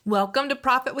Welcome to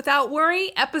Profit Without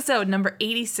Worry, episode number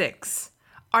 86.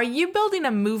 Are you building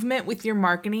a movement with your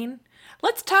marketing?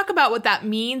 Let's talk about what that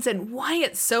means and why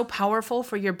it's so powerful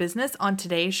for your business on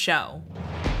today's show.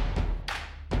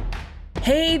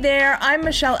 Hey there, I'm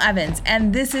Michelle Evans,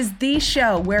 and this is the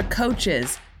show where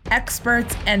coaches,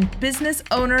 experts, and business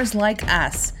owners like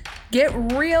us get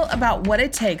real about what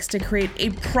it takes to create a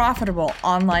profitable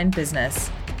online business.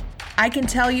 I can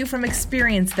tell you from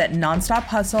experience that nonstop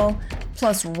hustle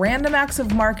plus random acts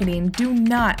of marketing do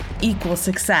not equal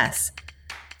success.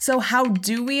 So how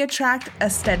do we attract a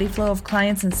steady flow of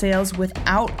clients and sales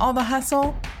without all the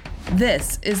hustle?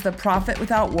 This is the Profit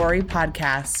Without Worry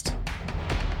podcast.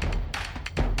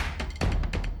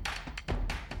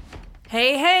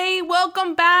 Hey,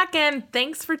 welcome back and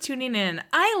thanks for tuning in.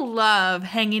 I love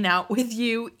hanging out with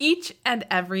you each and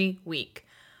every week.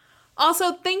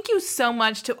 Also, thank you so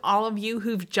much to all of you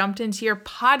who've jumped into your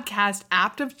podcast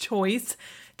app of choice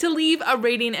to leave a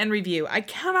rating and review. I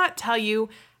cannot tell you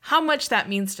how much that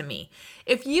means to me.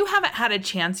 If you haven't had a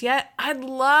chance yet, I'd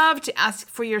love to ask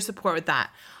for your support with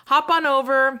that. Hop on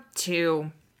over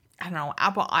to, Apple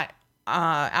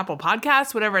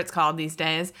Podcasts, whatever it's called these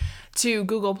days, to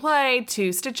Google Play,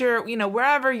 to Stitcher,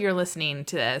 wherever you're listening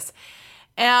to this,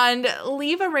 and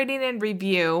leave a rating and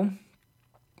review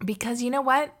because you know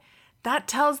what? That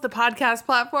tells the podcast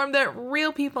platform that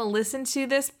real people listen to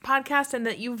this podcast and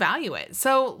that you value it.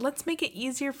 So let's make it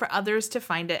easier for others to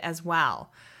find it as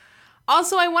well.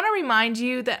 Also, I want to remind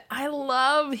you that I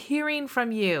love hearing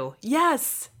from you.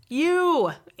 Yes,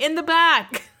 you in the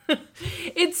back.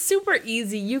 It's super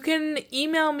easy. You can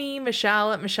email me,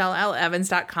 Michelle at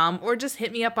michellelevans.com, or just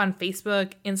hit me up on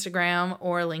Facebook, Instagram,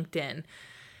 or LinkedIn.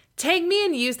 Tag me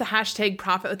and use the hashtag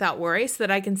Profit Without Worry so that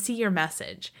I can see your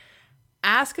message.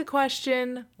 Ask a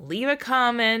question, leave a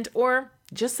comment, or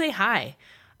just say hi.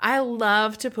 I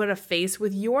love to put a face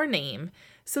with your name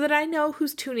so that I know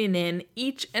who's tuning in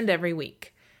each and every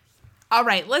week. All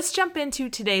right, let's jump into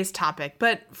today's topic.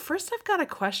 But first, I've got a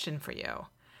question for you.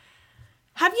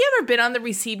 Have you ever been on the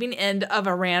receiving end of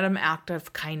a random act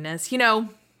of kindness?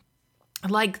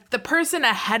 Like the person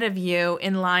ahead of you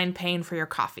in line paying for your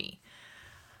coffee.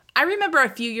 I remember a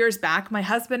few years back, my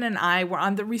husband and I were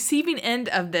on the receiving end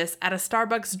of this at a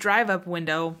Starbucks drive-up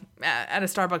window at a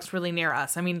Starbucks really near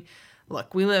us. I mean,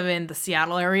 look, we live in the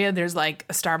Seattle area. There's like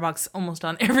a Starbucks almost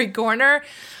on every corner.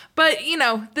 But,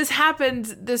 this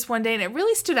happened this one day and it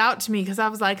really stood out to me because I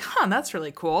was like, that's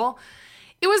really cool.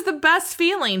 It was the best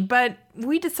feeling, but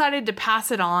we decided to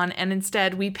pass it on and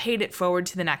instead we paid it forward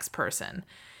to the next person.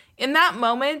 In that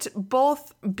moment,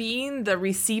 both being the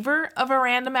receiver of a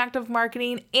random act of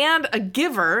marketing and a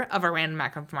giver of a random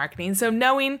act of marketing. So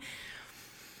knowing,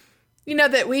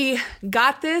 that we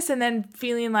got this and then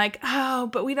feeling like,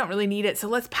 but we don't really need it. So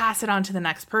let's pass it on to the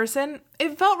next person.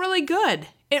 It felt really good.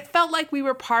 It felt like we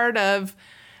were part of,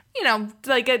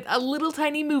 like a little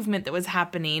tiny movement that was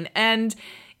happening. And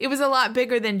it was a lot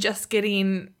bigger than just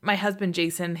getting my husband,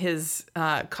 Jason, his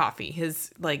coffee,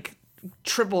 his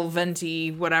triple venti,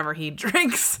 whatever he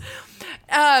drinks.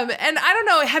 And I don't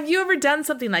know, have you ever done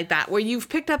something like that where you've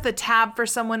picked up the tab for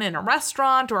someone in a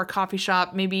restaurant or a coffee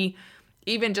shop, maybe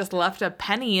even just left a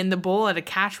penny in the bowl at a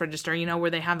cash register, where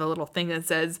they have the little thing that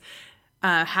says,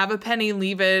 have a penny,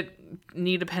 leave it,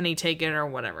 need a penny, take it, or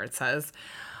whatever it says.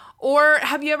 Or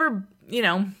have you ever,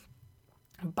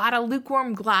 bought a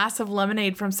lukewarm glass of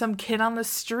lemonade from some kid on the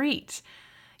street?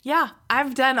 Yeah,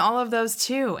 I've done all of those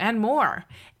too and more.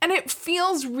 And it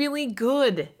feels really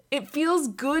good. It feels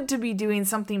good to be doing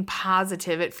something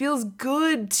positive. It feels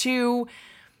good to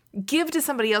give to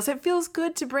somebody else. It feels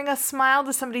good to bring a smile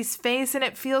to somebody's face. And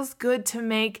it feels good to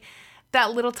make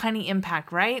that little tiny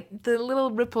impact, right? The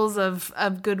little ripples of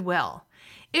goodwill.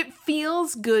 It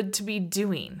feels good to be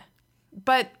doing.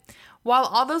 But while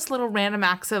all those little random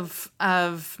acts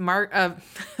random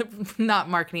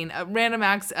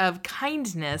acts of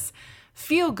kindness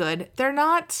feel good, they're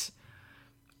not,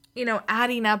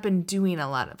 adding up and doing a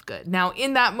lot of good. Now,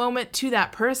 in that moment to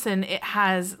that person, it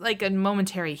has like a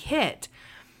momentary hit.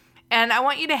 And I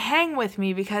want you to hang with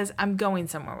me because I'm going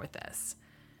somewhere with this.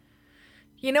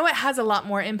 It has a lot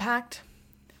more impact?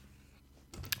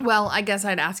 Well, I guess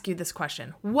I'd ask you this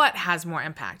question. What has more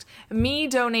impact? Me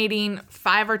donating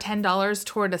 $5 or $10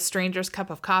 toward a stranger's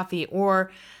cup of coffee, or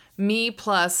me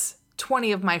plus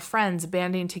 20 of my friends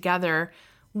banding together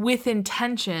with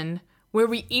intention where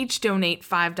we each donate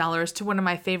 $5 to one of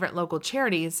my favorite local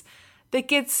charities that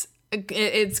gets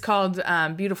It's called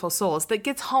Beautiful Souls, that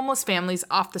gets homeless families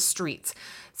off the streets.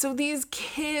 So these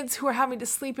kids who are having to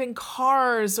sleep in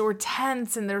cars or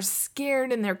tents, and they're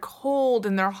scared and they're cold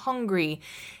and they're hungry,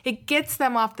 it gets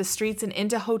them off the streets and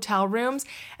into hotel rooms,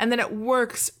 and then it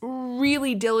works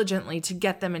really diligently to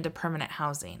get them into permanent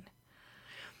housing.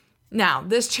 Now,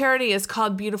 this charity is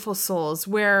called Beautiful Souls,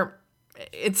 where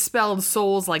it's spelled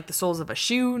souls like the soles of a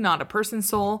shoe, not a person's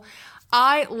soul.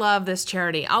 I love this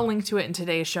charity. I'll link to it in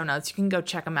today's show notes. You can go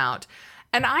check them out.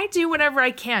 And I do whatever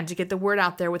I can to get the word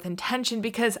out there with intention,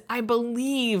 because I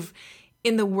believe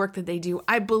in the work that they do.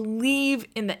 I believe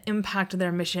in the impact of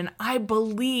their mission. I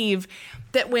believe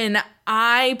that when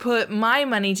I put my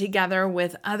money together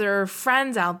with other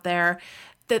friends out there,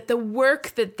 that the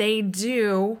work that they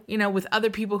do, with other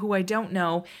people who I don't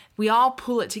know, we all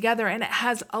pull it together, and it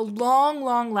has a long,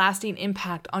 long lasting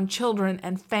impact on children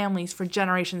and families for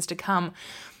generations to come.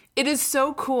 It is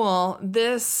so cool.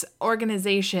 This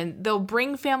organization, they'll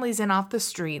bring families in off the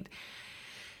street,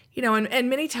 and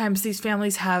many times these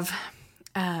families have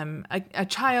a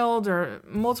child or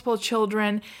multiple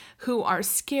children who are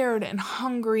scared and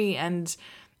hungry, and,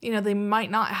 they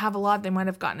might not have a lot. They might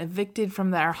have gotten evicted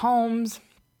from their homes.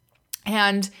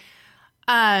 And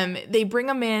they bring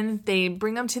them in, they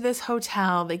bring them to this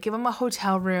hotel, they give them a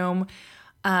hotel room.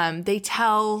 They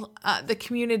tell the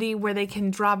community where they can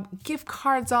drop gift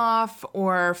cards off,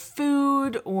 or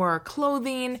food or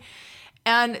clothing.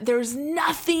 And there's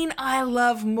nothing I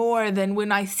love more than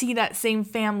when I see that same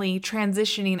family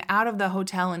transitioning out of the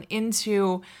hotel and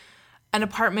into an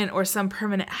apartment or some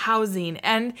permanent housing.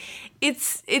 And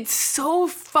it's so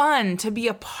fun to be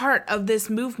a part of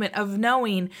this movement of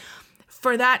knowing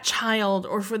for that child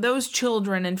or for those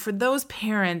children and for those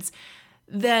parents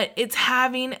that it's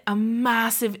having a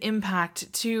massive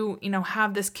impact to,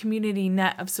 have this community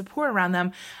net of support around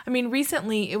them. I mean,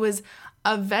 recently it was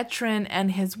a veteran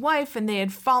and his wife, and they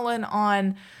had fallen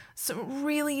on some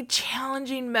really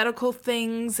challenging medical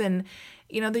things, and,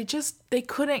 they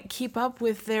couldn't keep up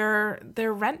with their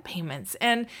rent payments.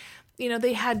 And,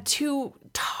 they had 2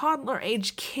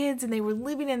 toddler-age kids, and they were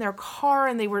living in their car,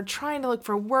 and they were trying to look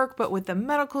for work, but with the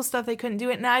medical stuff, they couldn't do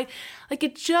it. And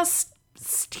it just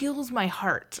steals my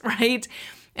heart, right?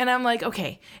 And I'm like,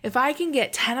 okay, if I can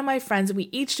get 10 of my friends and we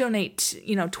each donate,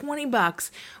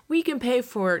 $20, we can pay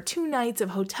for 2 nights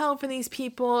of hotel for these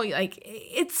people.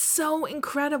 It's so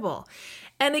incredible.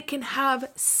 And it can have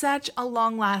such a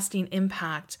long-lasting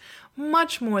impact,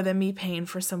 much more than me paying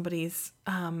for somebody's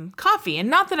coffee. And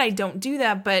not that I don't do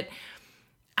that, but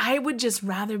I would just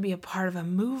rather be a part of a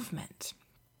movement.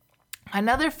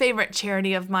 Another favorite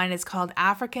charity of mine is called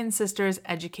African Sisters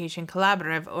Education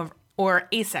Collaborative, or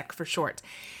ASEC for short.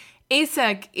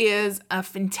 ASEC is a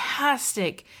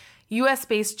fantastic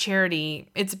US-based charity.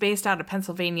 It's based out of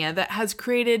Pennsylvania, that has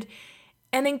created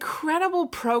an incredible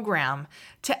program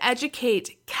to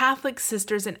educate Catholic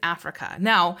sisters in Africa.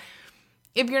 Now,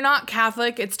 if you're not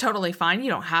Catholic, it's totally fine. You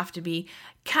don't have to be.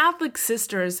 Catholic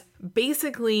sisters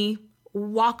basically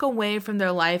walk away from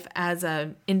their life as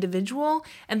an individual,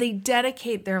 and they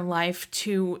dedicate their life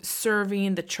to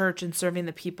serving the church and serving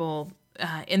the people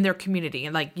in their community.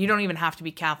 And you don't even have to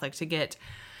be Catholic to get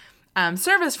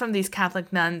service from these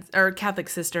Catholic nuns or Catholic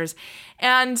sisters.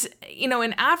 And,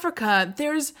 in Africa,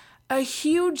 there's a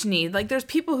huge need. There's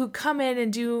people who come in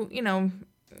and do,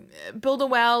 build a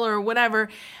well or whatever.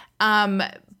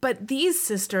 But these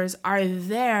sisters are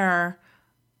there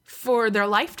for their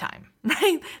lifetime,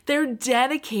 right? They're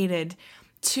dedicated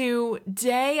to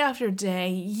day after day,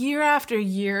 year after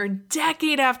year,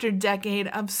 decade after decade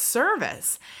of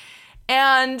service.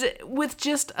 And with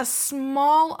just a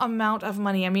small amount of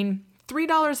money,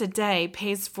 $3 a day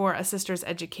pays for a sister's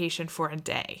education for a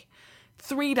day.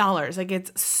 $3.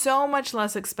 It's so much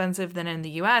less expensive than in the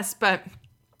US, but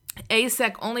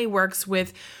ASEC only works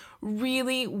with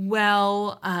really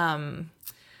well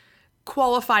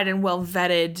qualified and well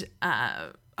vetted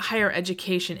higher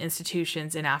education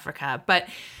institutions in Africa. But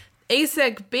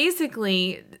ASEC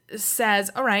basically says,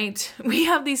 all right, we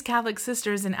have these Catholic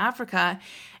sisters in Africa,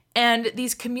 and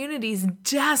these communities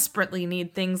desperately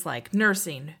need things like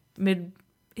nursing,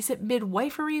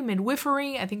 midwifery?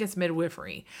 I think it's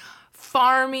midwifery.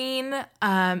 Farming,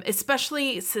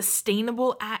 especially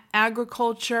sustainable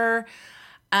agriculture,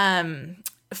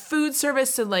 food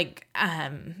service, so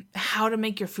how to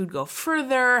make your food go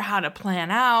further, how to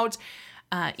plan out,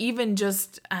 even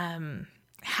just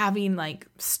having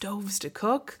stoves to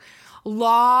cook,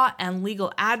 law and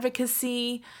legal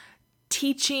advocacy,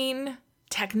 teaching,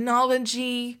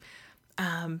 technology,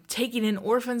 taking in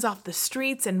orphans off the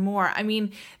streets and more. I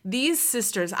mean, these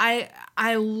sisters,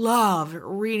 I love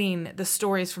reading the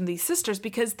stories from these sisters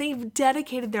because they've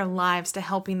dedicated their lives to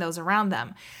helping those around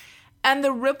them. And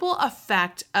the ripple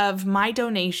effect of my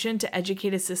donation to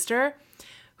Educate a Sister,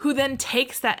 who then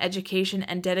takes that education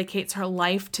and dedicates her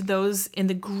life to those in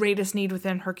the greatest need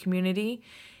within her community,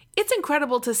 it's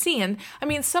incredible to see. And I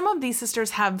mean, some of these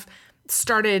sisters have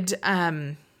started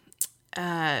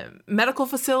medical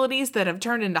facilities that have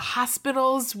turned into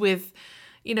hospitals with,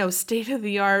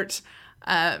 state-of-the-art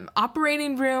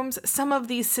operating rooms. Some of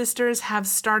these sisters have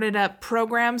started up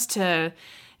programs to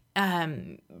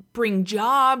bring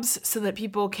jobs so that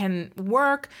people can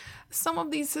work. Some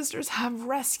of these sisters have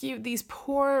rescued these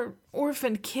poor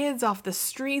orphaned kids off the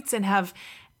streets and have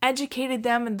educated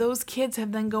them, and those kids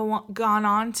have then gone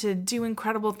on to do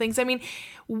incredible things. I mean,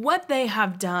 what they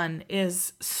have done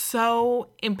is so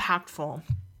impactful,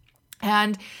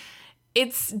 and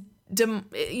it's,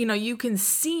 you can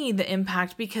see the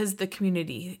impact because the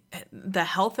community, the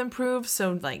health improves.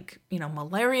 So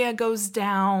malaria goes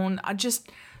down, just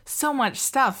so much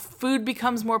stuff. Food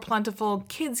becomes more plentiful.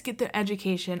 Kids get their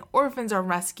education. Orphans are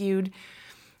rescued.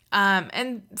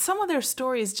 And some of their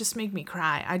stories just make me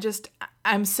cry.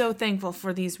 I'm so thankful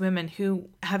for these women who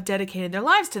have dedicated their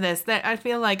lives to this, that I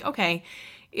feel like, okay,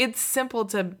 it's simple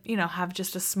to, have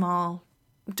just a small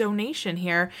donation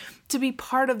here to be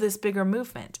part of this bigger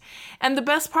movement. And the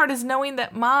best part is knowing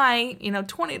that my,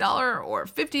 $20 or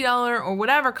 $50 or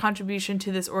whatever contribution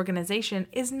to this organization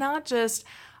is not just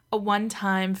a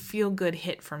one-time feel-good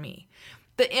hit for me.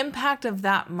 The impact of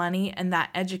that money and that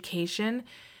education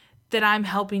that I'm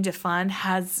helping to fund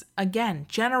has, again,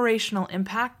 generational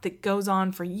impact that goes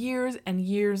on for years and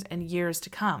years and years to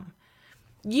come.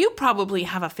 You probably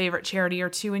have a favorite charity or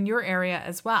two in your area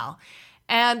as well.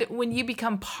 And when you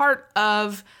become part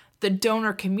of the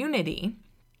donor community,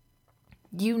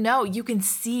 you can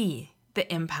see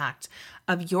the impact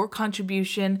of your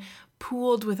contribution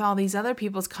pooled with all these other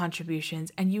people's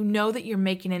contributions, and you know that you're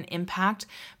making an impact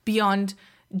beyond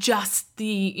just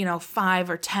the, 5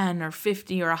 or 10 or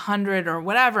 50 or 100 or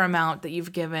whatever amount that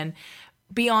you've given,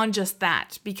 beyond just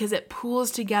that, because it pools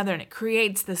together and it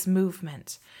creates this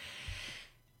movement.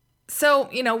 So,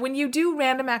 when you do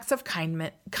random acts of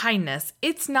kindness,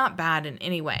 it's not bad in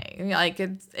any way. Like,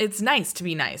 it's nice to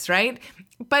be nice, right?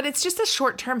 But it's just a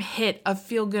short-term hit of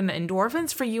feel-good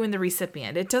endorphins for you and the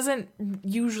recipient. It doesn't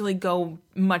usually go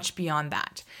much beyond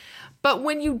that. But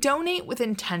when you donate with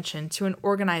intention to an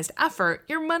organized effort,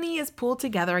 your money is pooled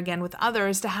together again with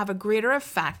others to have a greater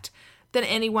effect than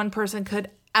any one person could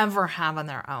ever have on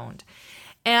their own.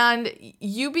 And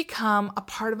you become a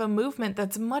part of a movement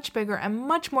that's much bigger and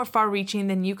much more far-reaching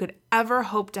than you could ever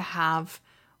hope to have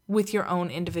with your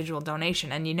own individual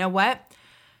donation. And you know what?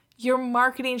 Your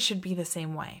marketing should be the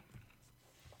same way.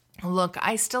 Look,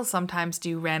 I still sometimes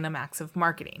do random acts of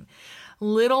marketing.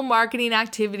 Little marketing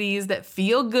activities that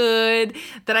feel good,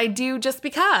 that I do just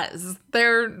because.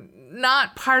 They're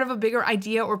not part of a bigger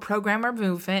idea or program or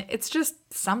movement. It's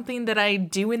just something that I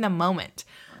do in the moment.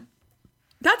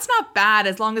 That's not bad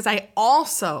as long as I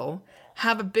also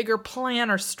have a bigger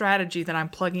plan or strategy that I'm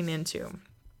plugging into.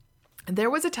 There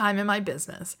was a time in my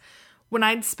business when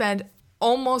I'd spend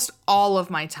almost all of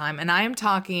my time, and I am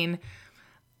talking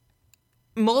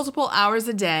multiple hours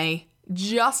a day,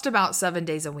 just about 7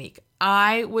 days a week.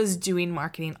 I was doing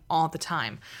marketing all the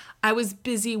time. I was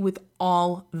busy with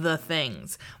all the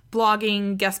things: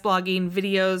 blogging, guest blogging,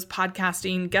 videos,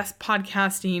 podcasting, guest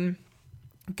podcasting,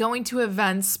 going to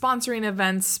events, sponsoring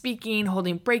events, speaking,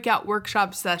 holding breakout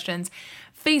workshop sessions,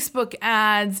 Facebook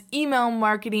ads, email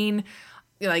marketing,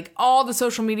 like all the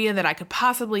social media that I could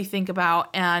possibly think about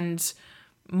and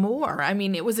more. I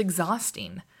mean, it was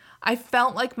exhausting. I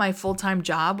felt like my full-time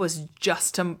job was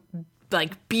just to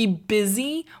be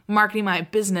busy marketing my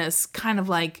business, kind of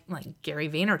like Gary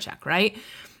Vaynerchuk, right?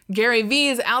 Gary V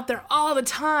is out there all the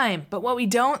time, but what we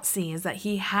don't see is that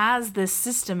he has this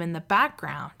system in the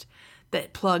background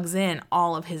that plugs in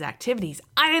all of his activities.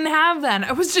 I didn't have that.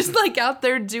 I was just out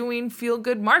there doing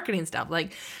feel-good marketing stuff.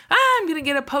 I'm going to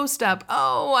get a post up.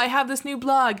 Oh, I have this new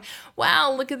blog.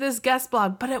 Wow, look at this guest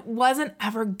blog. But it wasn't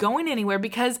ever going anywhere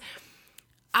because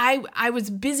I was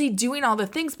busy doing all the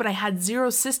things, but I had zero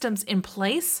systems in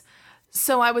place.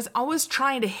 So I was always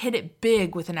trying to hit it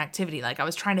big with an activity. I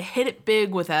was trying to hit it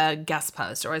big with a guest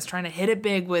post, or I was trying to hit it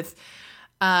big with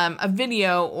a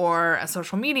video or a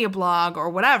social media blog or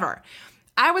whatever.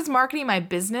 I was marketing my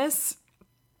business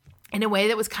in a way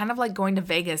that was kind of like going to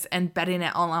Vegas and betting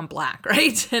it all on black,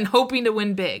 right? And hoping to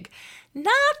win big.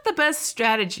 Not the best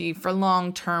strategy for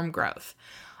long-term growth.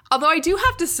 Although I do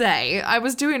have to say, I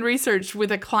was doing research with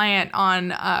a client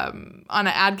on an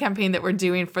ad campaign that we're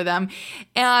doing for them,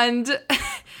 and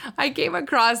I came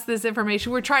across this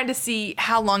information. We're trying to see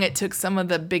how long it took some of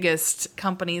the biggest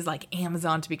companies like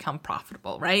Amazon to become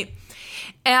profitable, right?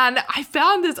 And I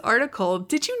found this article.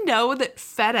 Did you know that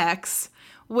FedEx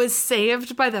was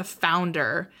saved by the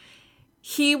founder?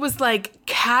 He was like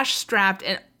cash strapped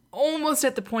and almost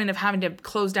at the point of having to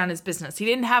close down his business. He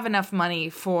didn't have enough money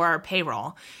for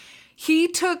payroll. He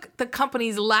took the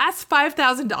company's last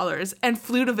 $5,000 and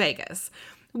flew to Vegas,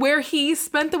 where he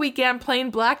spent the weekend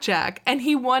playing blackjack, and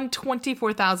he won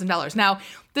 $24,000. Now,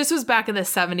 this was back in the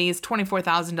 70s.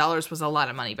 $24,000 was a lot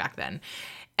of money back then.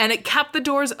 And it kept the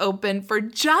doors open for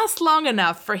just long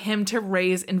enough for him to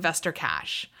raise investor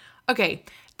cash. Okay,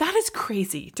 that is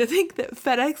crazy to think that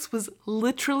FedEx was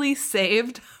literally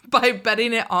saved by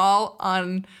betting it all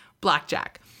on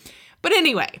blackjack. But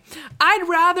anyway, I'd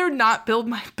rather not build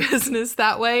my business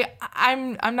that way.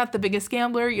 I'm not the biggest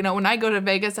gambler. You know, when I go to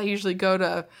Vegas, I usually go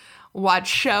to watch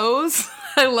shows.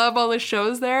 I love all the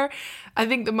shows there. I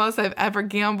think the most I've ever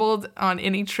gambled on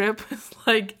any trip is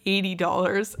like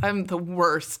 $80. I'm the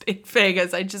worst in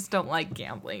Vegas. I just don't like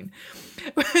gambling.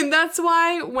 And that's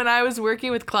why when I was working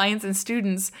with clients and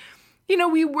students, you know,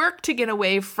 we work to get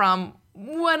away from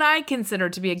what I consider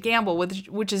to be a gamble,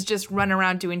 which is just run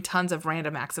around doing tons of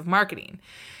random acts of marketing.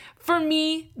 For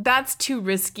me, that's too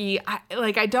risky.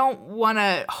 I don't want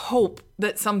to hope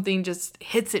that something just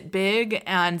hits it big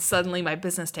and suddenly my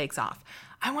business takes off.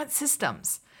 I want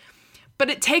systems. But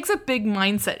it takes a big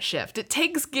mindset shift. It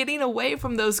takes getting away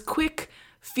from those quick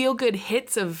feel-good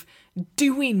hits of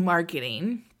doing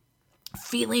marketing,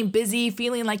 feeling busy,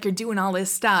 feeling like you're doing all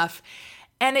this stuff.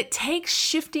 And it takes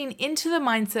shifting into the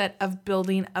mindset of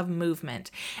building a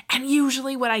movement. And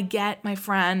usually what I get, my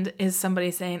friend, is somebody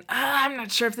saying, I'm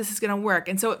not sure if this is going to work.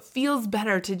 And so it feels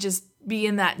better to just be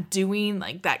in that doing,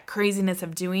 like that craziness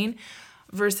of doing,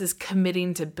 versus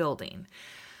committing to building.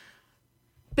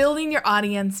 Building your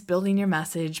audience, building your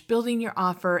message, building your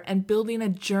offer, and building a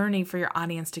journey for your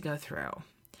audience to go through.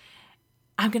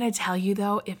 I'm going to tell you,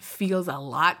 though, it feels a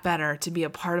lot better to be a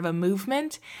part of a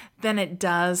movement than it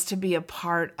does to be a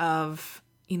part of,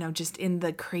 you know, just in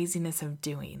the craziness of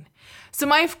doing. So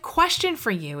my question for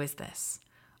you is this.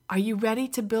 Are you ready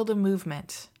to build a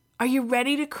movement? Are you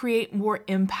ready to create more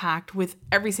impact with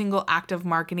every single act of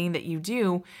marketing that you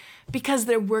do because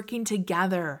they're working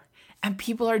together and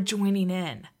people are joining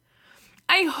in?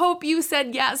 I hope you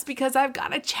said yes, because I've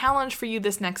got a challenge for you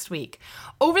this next week.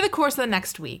 Over the course of the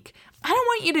next week, I don't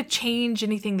want you to change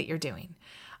anything that you're doing.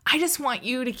 I just want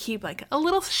you to keep like a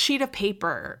little sheet of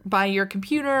paper by your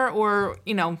computer or,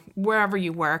 you know, wherever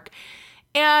you work.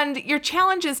 And your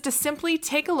challenge is to simply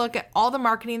take a look at all the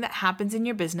marketing that happens in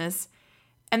your business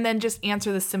and then just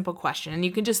answer this simple question. And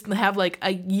you can just have like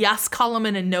a yes column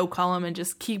and a no column and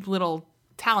just keep little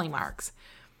tally marks.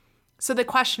 So the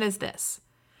question is this: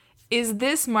 is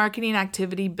this marketing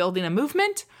activity building a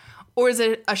movement, or is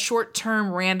it a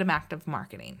short-term random act of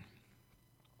marketing?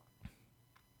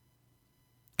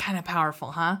 Kind of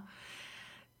powerful, huh?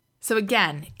 So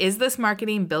again, is this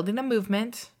marketing building a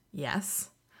movement? Yes.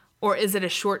 Or is it a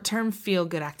short-term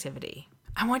feel-good activity?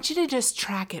 I want you to just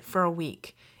track it for a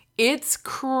week. It's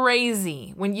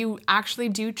crazy when you actually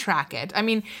do track it. I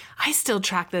mean, I still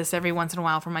track this every once in a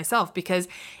while for myself because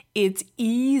it's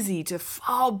easy to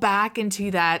fall back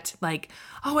into that, like,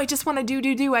 oh, I just want to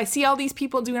do. I see all these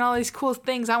people doing all these cool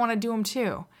things. I want to do them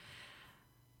too.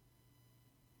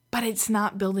 But it's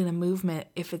not building a movement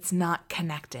if it's not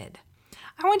connected.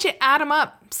 I want you to add them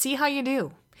up, see how you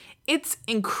do. It's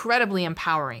incredibly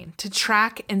empowering to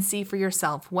track and see for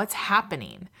yourself what's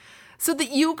happening so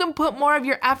that you can put more of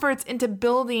your efforts into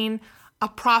building a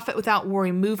profit without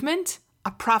worry movement,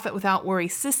 a profit without worry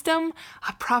system,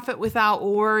 a profit without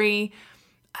worry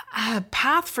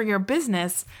path for your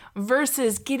business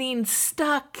versus getting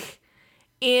stuck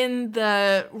in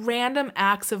the random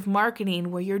acts of marketing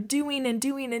where you're doing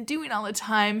all the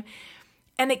time,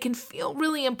 and it can feel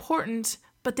really important,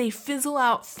 but they fizzle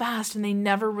out fast and they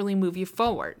never really move you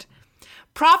forward.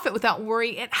 Profit without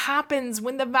worry, it happens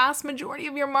when the vast majority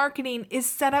of your marketing is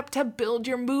set up to build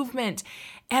your movement,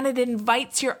 and it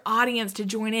invites your audience to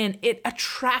join in. It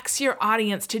attracts your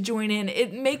audience to join in.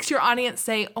 It makes your audience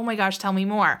say, oh my gosh, tell me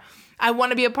more. I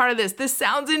want to be a part of this. This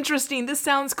sounds interesting. This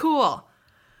sounds cool.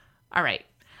 All right.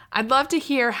 I'd love to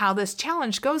hear how this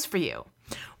challenge goes for you.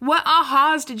 What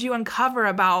ahas did you uncover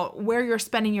about where you're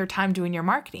spending your time doing your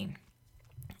marketing?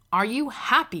 Are you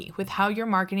happy with how your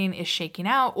marketing is shaking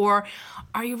out, or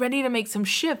are you ready to make some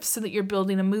shifts so that you're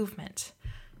building a movement?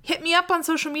 Hit me up on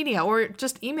social media or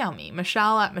just email me,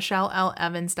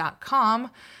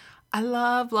 Michelle@michellelevans.com. I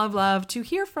love, love, love to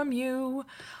hear from you.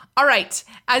 All right,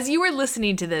 as you were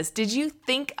listening to this, did you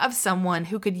think of someone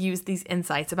who could use these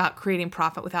insights about creating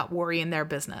profit without worry in their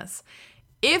business?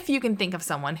 If you can think of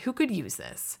someone who could use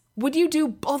this, would you do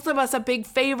both of us a big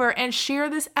favor and share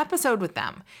this episode with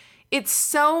them? It's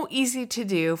so easy to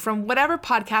do from whatever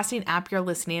podcasting app you're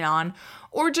listening on,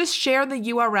 or just share the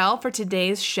URL for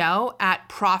today's show at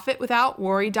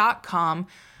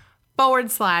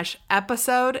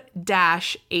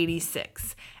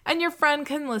profitwithoutworry.com/episode-86. And your friend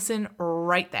can listen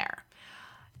right there.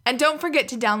 And don't forget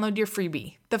to download your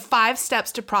freebie, the 5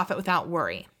 Steps to Profit Without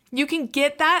Worry. You can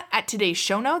get that at today's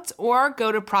show notes or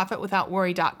go to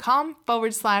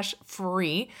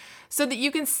profitwithoutworry.com/free so that you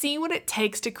can see what it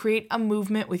takes to create a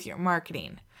movement with your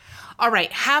marketing. All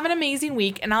right, have an amazing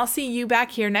week, and I'll see you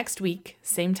back here next week,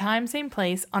 same time, same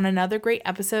place, on another great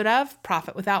episode of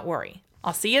Profit Without Worry.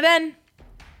 I'll see you then.